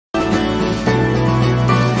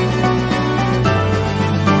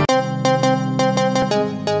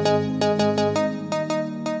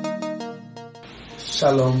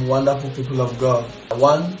Shalom, wonderful people of God. I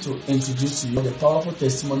want to introduce to you the powerful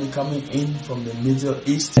testimony coming in from the Middle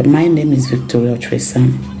East. My name is Victoria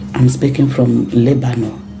Tresan. I'm speaking from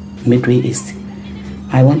Lebanon, Middle East.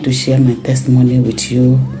 I want to share my testimony with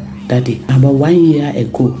you, Daddy. About 1 year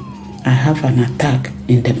ago, I have an attack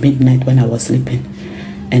in the midnight when I was sleeping,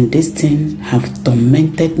 and this thing have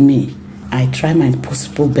tormented me. I try my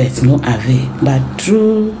possible best, no avail. But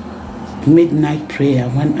through midnight prayer,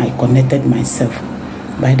 when I connected myself,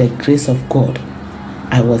 by the grace of God,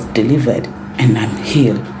 I was delivered and I'm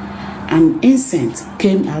healed. An incense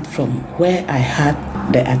came out from where I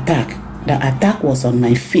had the attack. The attack was on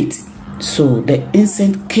my feet, so the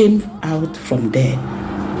incense came out from there.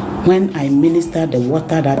 When I ministered the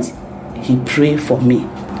water that he prayed for me,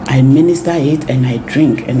 I minister it and I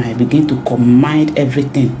drink and I begin to command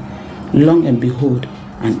everything. Long and behold,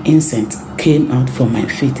 an incense came out from my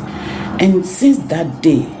feet. And since that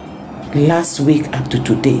day, last week up to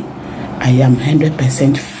today, I am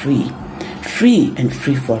 100% free and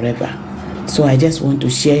free forever. So I just want to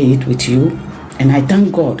share it with you, and I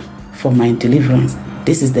thank God for my deliverance.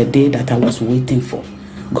 This is the day that I was waiting for.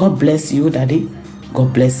 God bless you, Daddy.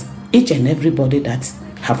 God bless each and everybody that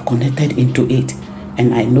have connected into it.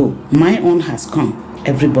 And I know my own has come.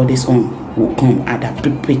 Everybody's own will come at a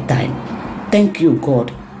appropriate time. Thank you,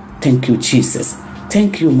 God. Thank you, Jesus.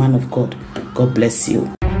 Thank you, man of God. God bless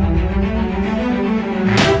you.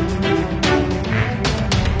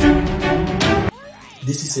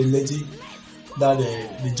 This is a lady that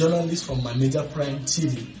the journalist from My Major Prime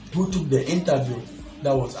TV who took the interview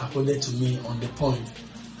that was accorded to me on The Point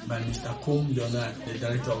by Mr. Combe Leonard, the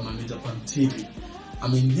director of My Major Prime TV. I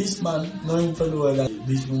mean, this man, knowing very well that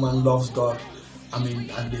this woman loves God, I mean,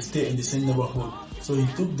 and they stay in the same neighborhood. So he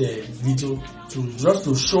took the video just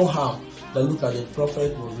to show her that look at the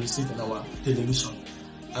prophet was received in our television.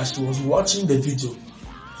 As she was watching the video,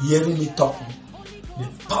 hearing me talking, the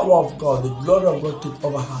power of God, the glory of God took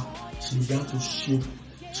over her. She began to shiver.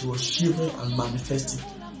 She was shivering and manifesting.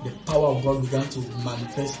 The power of God began to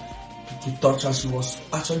manifest, to touch her. She was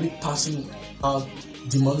actually passing out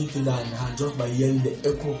demonic things in her just by hearing the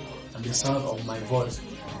echo and the sound of my voice.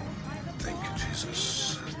 Thank you,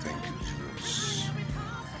 Jesus. Thank you, Jesus.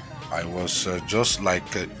 I was just like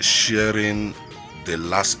sharing the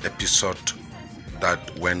last episode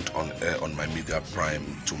that went on air on My Media Prime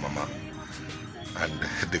to Mama.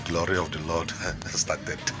 And the glory of the Lord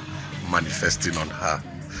started manifesting on her.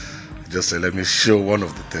 Just let me show one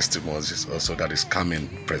of the testimonies also that is coming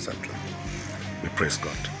presently. We praise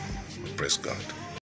God. We praise God.